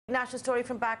National story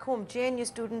from back home. JNU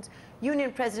Students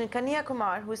Union President Kanhaiya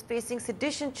Kumar, who is facing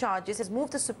sedition charges, has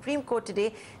moved to Supreme Court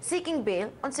today seeking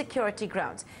bail on security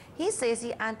grounds. He says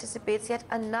he anticipates yet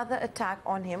another attack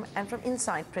on him and from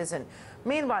inside prison.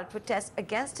 Meanwhile, protests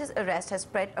against his arrest has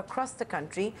spread across the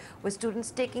country, with students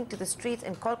taking to the streets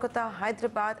in Kolkata,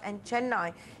 Hyderabad and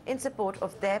Chennai in support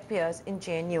of their peers in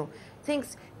JNU.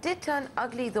 Things did turn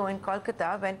ugly though in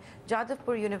Kolkata when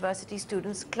Jadavpur University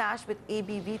students clashed with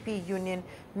ABVP union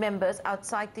members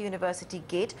outside the university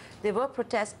gate. There were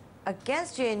protests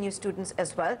against JNU students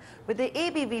as well, with the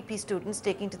ABVP students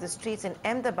taking to the streets in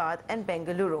Ahmedabad and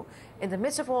Bengaluru. In the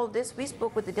midst of all this, we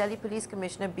spoke with the Delhi Police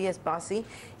Commissioner B.S. Basi.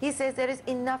 He says there is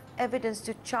enough evidence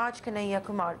to charge Kanhaiya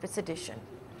Kumar with sedition.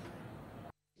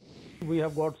 We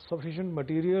have got sufficient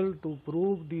material to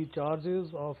prove the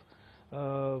charges of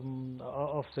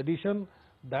sedition.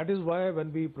 That is why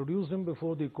when we produced him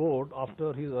before the court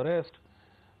after his arrest,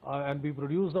 and we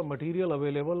produced the material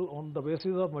available, on the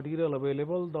basis of material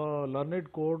available, the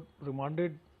learned court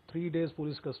remanded 3 days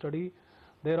police custody.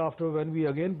 Thereafter, when we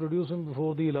again produced him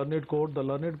before the learned court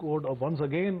once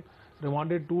again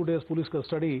remanded 2 days police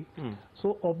custody.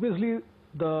 So obviously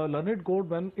the learned court,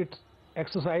 when it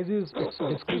exercises its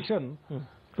discretion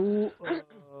to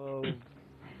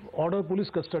order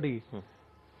police custody,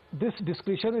 this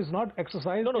discretion is not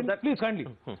exercised please kindly,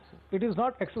 it is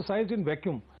not exercised in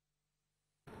vacuum.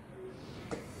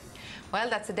 Well,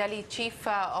 that's the Delhi Chief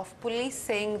of Police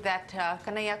saying that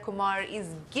Kanhaiya Kumar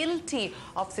is guilty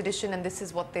of sedition, and this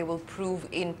is what they will prove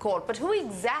in court. But who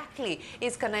exactly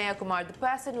is Kanhaiya Kumar, the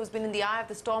person who's been in the eye of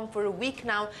the storm for a week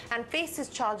now and faces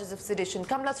charges of sedition?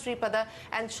 Kamala, Sripada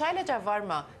and Shylaja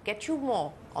Verma get you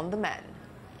more on the man.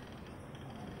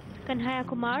 Kanhaiya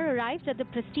Kumar arrived at the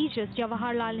prestigious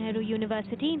Jawaharlal Nehru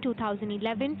University in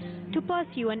 2011 to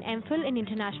pursue an MPhil in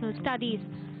International Studies.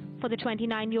 For the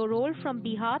 29-year-old from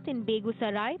Bihar in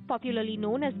Begusarai, popularly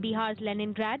known as Bihar's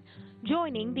Leningrad,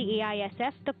 joining the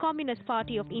AISF, the Communist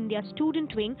Party of India's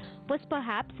student wing, was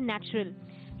perhaps natural.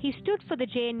 He stood for the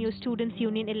JNU Students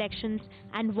Union elections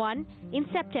and won in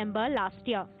September last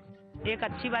year. एक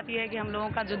अच्छी बात यह है कि हम लोगों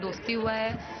का जो दोस्ती हुआ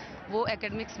है वो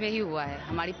एकेडमिक्स में ही हुआ है,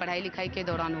 हमारी पढ़ाई लिखाई के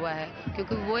दौरान हुआ है,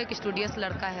 क्योंकि वो एक स्टूडियस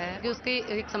लड़का है कि उसकी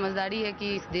एक समझदारी है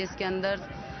कि इस देश के अंदर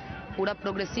पूरा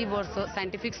प्रोग्रेसिव और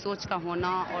साइंटिफिक सोच का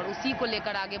होना और उसी को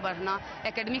लेकर आगे बढ़ना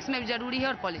एकेडमिक्स में भी जरूरी है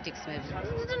और पॉलिटिक्स में भी.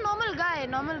 He's a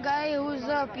normal guy who's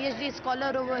a PhD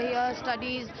scholar over here,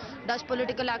 studies, does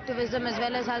political activism as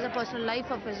well as has a personal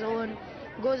life of his own.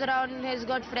 Goes around, has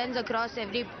got friends across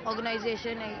every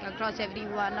organization, across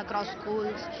everyone, across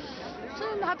schools. So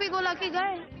happy-go-lucky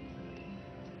guy.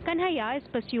 Kanhaiya is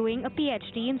pursuing a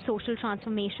PhD in social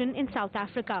transformation in South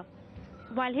Africa.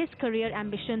 While his career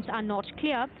ambitions are not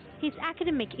clear, his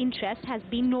academic interest has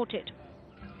been noted.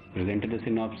 Presented a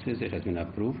synopsis, it has been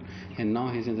approved, and now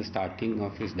he's in the starting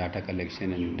of his data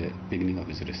collection and beginning of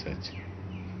his research.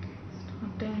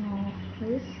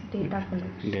 His data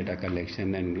collection. Data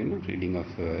collection and reading of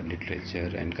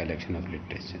literature and collection of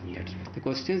literature. That's the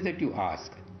questions that you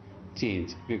ask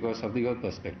change because of your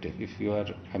perspective. If you are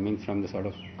coming from the sort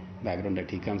of background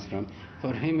that he comes from,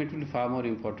 for him it will be far more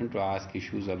important to ask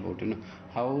issues about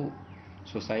how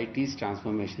society's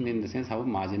transformation, in the sense how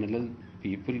marginal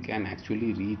people can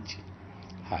actually reach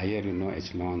higher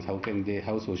echelons,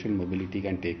 how social mobility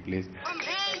can take place.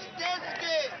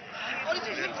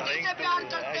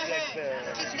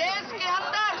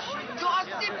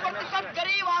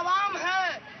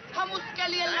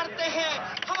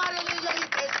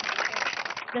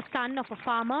 The son of a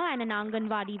farmer and an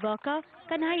Anganwadi worker,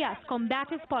 Kanhaiya's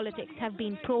combative politics have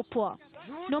been pro-poor.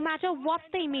 No matter what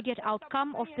the immediate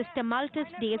outcome of these tumultuous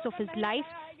days of his life,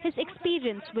 his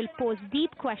experience will pose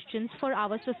deep questions for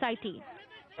our society.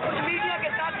 Media के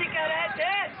साथी कह रहे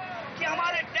थे कि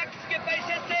हमारे tax के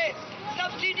पैसे से,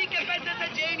 सब्सिडी के पैसे से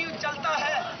JNU चलता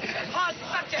है. हाँ,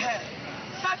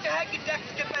 सच है कि टैक्स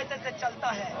के पैसे से चलता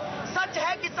है, सच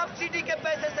है कि सब्सिडी के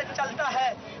पैसे से चलता है,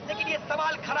 लेकिन ये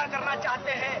सवाल खड़ा करना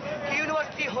चाहते हैं कि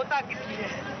यूनिवर्सिटी होता किस लिए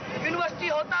है. यूनिवर्सिटी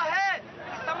होता है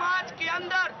समाज के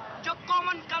अंदर जो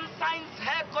कॉमन कंसाइंस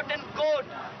है कोट एंड कोट,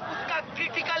 उसका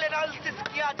क्रिटिकल एनालिसिस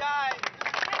किया जाए,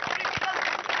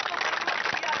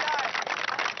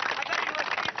 अगर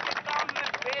यूनिवर्सिटी के काम में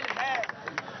फेल है,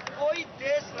 कोई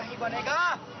देश नहीं बनेगा,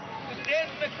 देश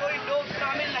में कोई लोग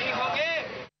शामिल नहीं होंगे.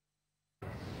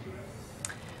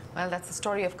 Well, that's the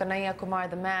story of Kanhaiya Kumar,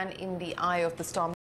 the man in the eye of the storm.